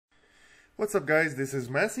What's up guys, this is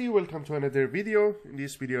Massey. Welcome to another video. In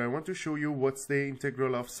this video I want to show you what's the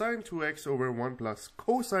integral of sin2x over 1 plus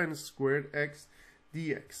cosine squared x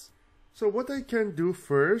dx. So what I can do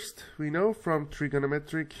first, we know from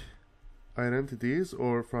trigonometric identities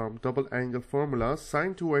or from double angle formulas,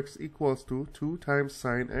 sin2x equals to 2 times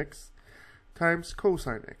sin x times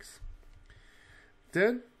cosine x.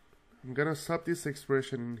 Then I'm gonna sub this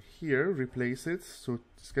expression in here, replace it, so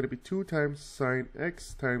it's gonna be 2 times sin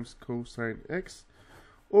x times cosine x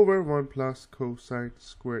over 1 plus cosine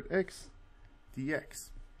squared x dx.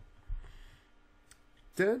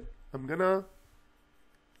 Then I'm gonna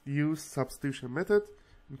use substitution method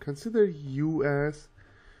and consider u as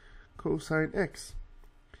cosine x.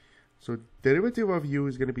 So derivative of u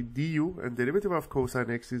is gonna be du, and derivative of cosine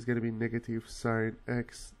x is gonna be negative sin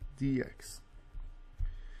x dx.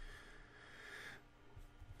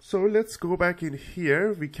 So let's go back in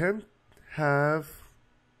here. We can have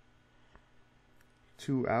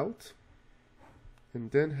 2 out and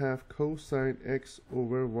then have cosine x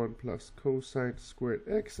over 1 plus cosine squared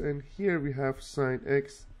x, and here we have sin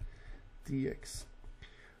x dx.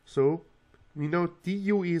 So we know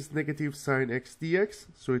du is negative sin x dx,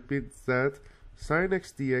 so it means that sin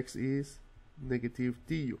x dx is negative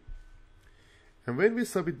du. And when we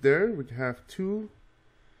sub it there, we have 2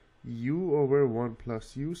 u over 1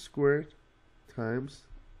 plus u squared times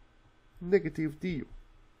negative du.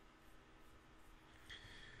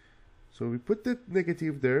 So we put the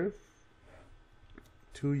negative there,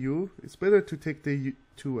 2u. It's better to take the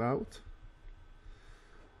 2 out,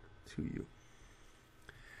 2u.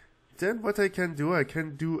 Then what I can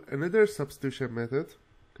do another substitution method.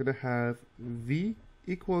 I'm gonna have v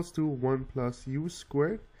equals to 1 plus u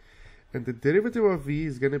squared, and the derivative of v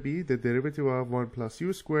is going to be the derivative of 1 plus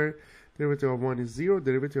u squared. Derivative of 1 is 0.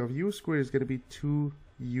 Derivative of u squared is going to be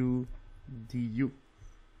 2u du.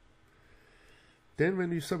 Then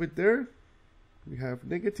when you sub it there, we have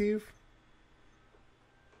negative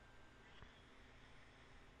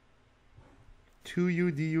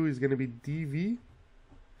 2u du is going to be dv,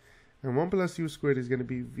 and 1 plus u squared is going to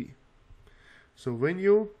be v. So when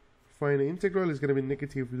you find the integral, it's going to be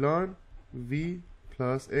negative ln v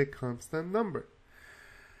plus a constant number.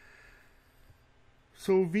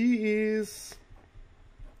 So v is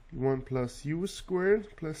 1 plus u squared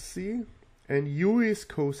plus c, and u is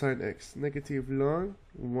cosine x, negative ln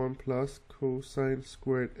 1 plus cosine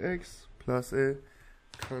squared x plus a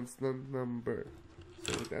constant number.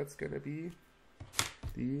 So that's gonna be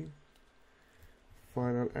the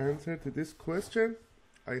final answer to this question.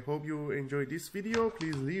 I hope you enjoyed this video.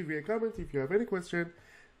 Please leave me a comment if you have any question,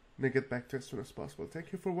 and get back to us as soon as possible.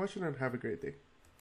 Thank you for watching and have a great day.